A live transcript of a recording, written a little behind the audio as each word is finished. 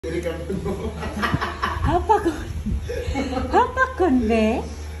Apa kun? Apa kun be?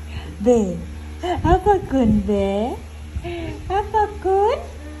 Be. Apa kun be? Apa kun?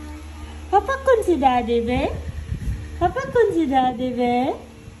 Apa kun si daddy be? Apa kun si daddy be?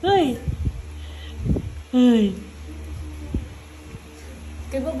 Oi. Oi.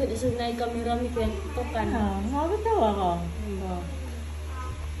 Kaya ba sunay kamera mi kwento ka na? Ako tawa ko.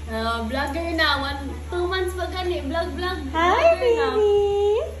 Vlogger na. 2 months pa gani. Vlog. Hi,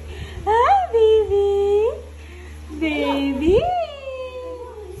 baby. Hi, baby. Baby.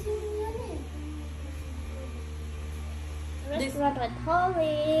 Restaurant with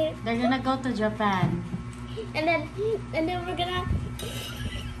Holly. They're gonna go to Japan. And then we're gonna.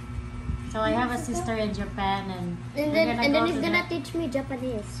 So I have a sister in Japan, and then he's gonna teach me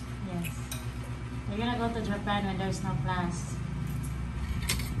Japanese. Yes. We're gonna go to Japan when there's no class.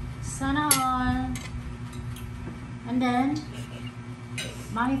 Sana all. And then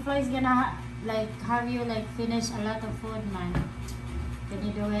Mommy Flo is gonna have you finish a lot of food, man. Can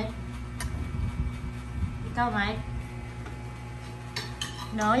you do it? Ikaw, Mike?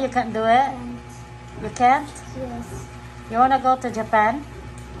 No, you can't do it? You can't? Yes. You wanna go to Japan?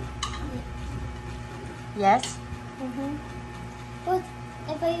 Yes? But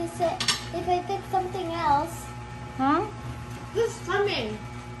if I pick something else. Hmm? Who's coming?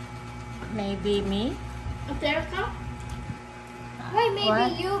 Maybe me? America? Why maybe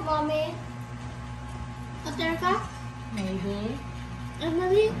What? you, Mommy? America? Maybe.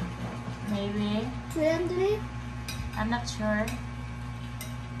 Emily? Maybe. Anthony? I'm not sure.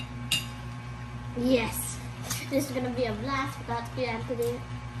 Yes. This is gonna be a blast without Anthony.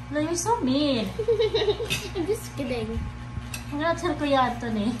 No, you're so mean. I'm just kidding. I'm gonna tell Kuya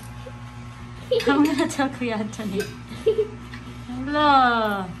Anthony. I'm gonna tell Kuya Anthony.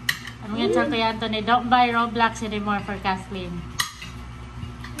 Hello. I'm gonna tell Kuya Anthony, don't buy Roblox anymore for Kathleen.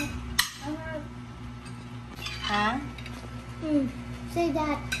 Huh? Say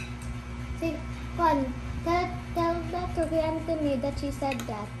that. Say, Fun. Tell that to Anthony that she said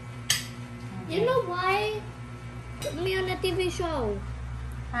that. Okay. You know why? Put me on a TV show.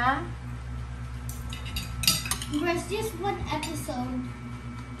 Huh? There's just one episode.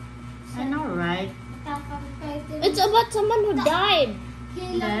 I know, right? It's about someone who died.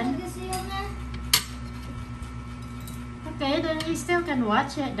 Then? Okay, then you still can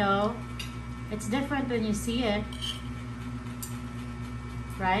watch it though. It's different when you see it.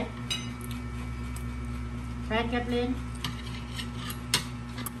 Right? Right, Kathleen?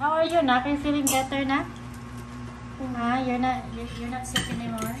 How are you, Nak? Are you feeling better, Nak? You're not sick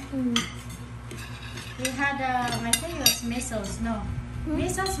anymore? We had, I think it was measles, no?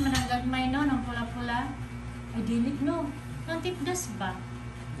 Measles, managagmay, no? Nang pula-pula. Ay, dinig, no? Nang tipdas ba?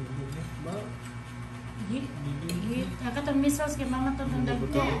 Katong measles kay mama to nang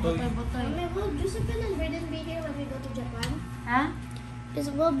butoy-butoy. Will Josephine and Braden be here when we go to Japan? Huh?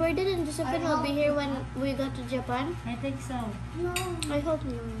 Will Braden and Josephine will be here when we go to Japan? I think so. No. I hope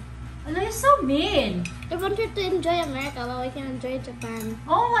no. Oh, you're so mean. I want her to enjoy America while we can enjoy Japan.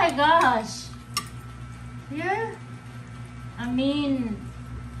 Oh my gosh. I'm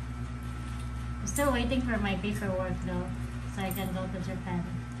still waiting for my paperwork though, so I can go to Japan.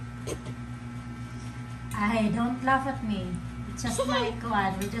 Don't laugh at me. It's just my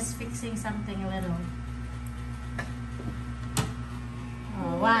quad. We're just fixing something a little.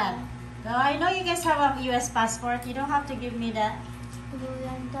 Oh, what? Oh, I know you guys have a US passport. You don't have to give me that.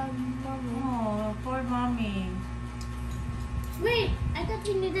 Oh, poor mommy. Wait, I thought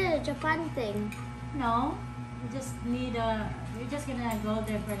you needed a Japan thing. No, we're just gonna go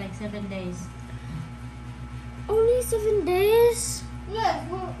there for 7 days. Only 7 days? Yes,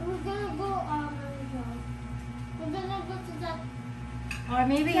 we're gonna go. We're gonna go to that. Or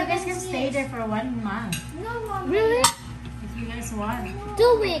maybe you guys can stay there for 1 month No, Mom. Really? if you guys want.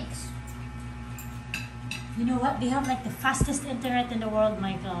 2 weeks. You know what? They have the fastest internet in the world,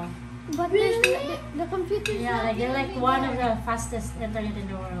 Michael. But Really? the computer. Yeah, they're one of the fastest internet in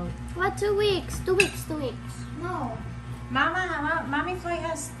the world. What, 2 weeks? 2 weeks, 2 weeks. No. Mommy Floy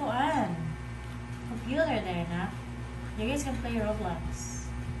has computer there, na. You guys can play Roblox.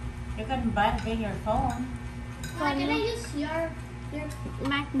 You can bring your phone. Can I use your?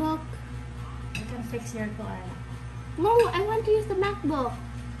 MacBook? You can fix your phone. No, I want to use the MacBook.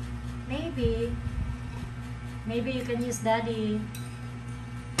 Maybe you can use Daddy.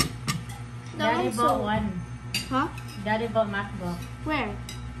 Daddy also. bought one. Huh? Daddy bought MacBook. Where?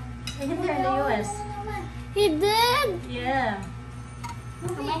 Here in the US. He did? Yeah.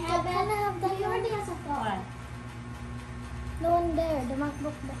 Can I have that? He already has a phone. What? The one there, the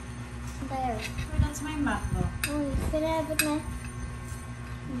MacBook there. Oh, that's my MacBook. Oh, can I have it now?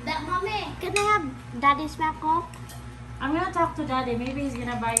 That mommy, can I have daddy's MacBook? I'm gonna talk to Daddy. Maybe he's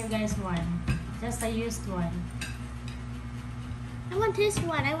gonna buy you guys one. Just a used one. I want his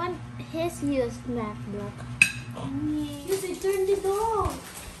one. I want his used MacBook. Yes, I turned it off.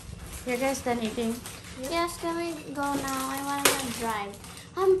 You guys done eating? Yes, can we go now? I want to drive.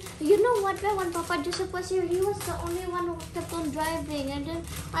 You know what? When Papa Joseph was here, he was the only one who kept on driving, and then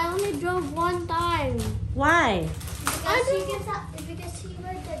I only drove one time. Why? Because he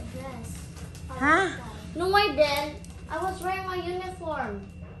wear the dress. Huh? No, I didn't. I was wearing my uniform.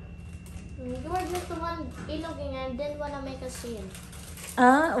 You were just the one looking and didn't want to make a scene.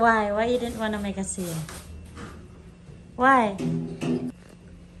 Why? Why you didn't want to make a scene? Why?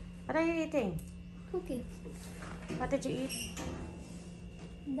 What are you eating? Cookie. What did you eat?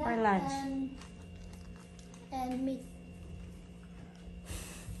 That For lunch? And meat.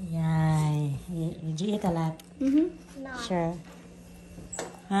 Yay. Did you eat a lot? Mm-hmm. No. Sure.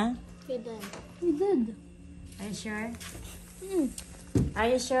 Huh? We did. We did. Are you sure? Mm. Are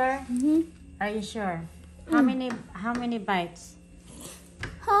you sure? Mm-hmm. Are you sure? How many bites?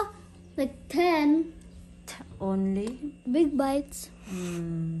 Huh? Like 10 Only? big bites.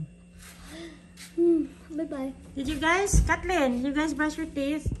 Bye-bye. Did you guys, Kathleen, you guys brush your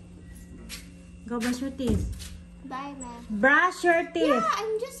teeth? Go brush your teeth. Bye, ma'am. Brush your teeth. Yeah,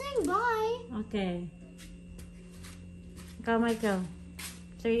 I'm just saying bye. Okay. Ikaw, Michael.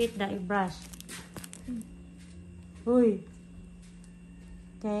 So you eat that, you brush. Uy.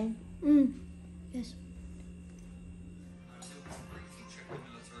 Okay. Yes.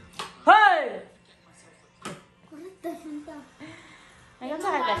 Hey! What the hell? Ayun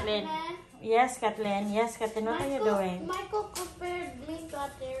sa Kathleen. Yes, Kathleen. Yes, Kathleen. What are you doing? Michael compared me to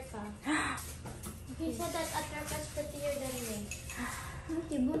Aterka. He said that Aterka's prettier than me.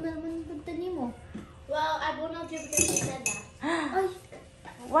 Tibo na naman punta mo. Well, I won't know you because he said that. Ay,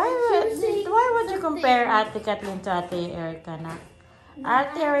 Why would you compare Ate Kathleen to Ate Erica na?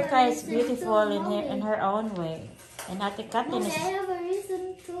 Ate Erica is beautiful in her own way. And Ate Kathleen Mommy, is... I have a reason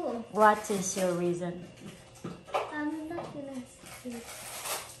too. What is your reason? I'm not gonna say.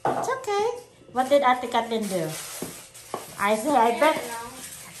 It's okay. What did Ate Kathleen do? I bet...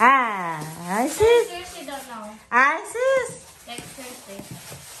 I see. Seriously don't know. I see. Like, seriously.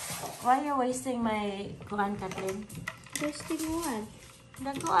 Why are you wasting my kuan, Kathleen? Wasting what?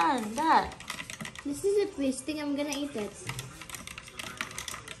 The kuan, that. This isn't wasting. I'm gonna eat it.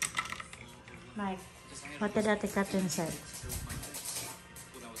 Mike, what did Ate Kathleen say?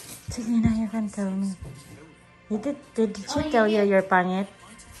 Sige na, you can tell me. Did she tell you you're pangit?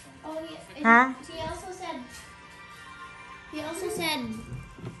 Oh, yeah. Huh? He also said,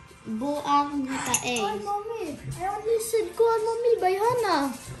 buang tae. Oh, mommy. I only said ko, mommy, bayhana.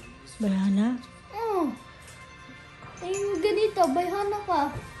 Bayana? Oh. Ay, ganito, bayhana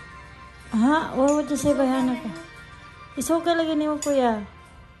ka. Why would you say bayana ka? It's okay lagi ni mo, kuya.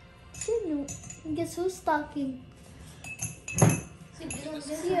 Sino? Guess who's talking?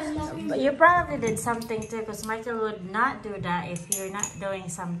 But you probably did something too, because Michael would not do that if you're not doing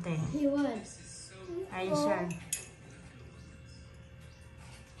something. He would. Are you sure?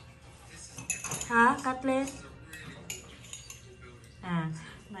 Huh, Kathleen?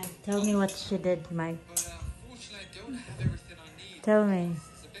 Mike, tell me what she did, Mike. Tell me.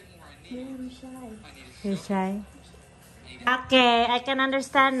 I'm shy. You're shy? Okay, I can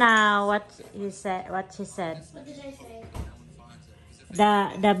understand now what you said. What she said. What did I say?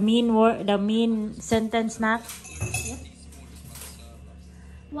 The mean word, the mean sentence, not.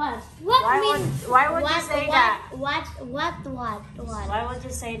 What? What mean? Why would you say that? What? Why would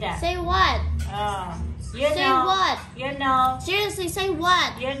you say that? Say what? You Say know. what? You know. Seriously, say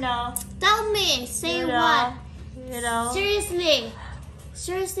what? You know. Tell me. Say You know. what? You know. Seriously.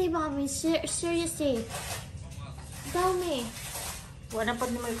 Seriously, mommy. Seriously. Tell me. Wala pa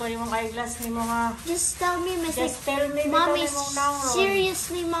naman ko yung eyeglass ni mga. Just tell me, Miss. Just tell me. Mommy, bitaw ni mong naon.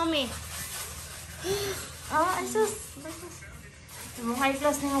 seriously, mommy. Ay sus. Yung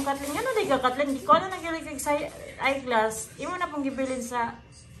eyeglass ni mong Kathleen. Ano di ka, Kathleen? Di ko na nagiligig sa eyeglass. Imo na pong gibilin sa...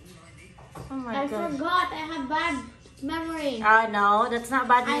 Oh my I God. forgot. I have bad memory. No, that's not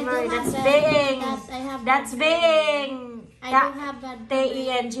bad I memory. do have That's bad- being. I have That's bad being. I do have bad memory.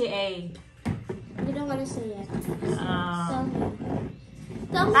 T-E-N-G-A. You don't want to say it. Ah. Tell me.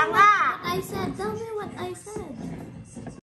 Tell me Tama! what I said. Tell me what I said.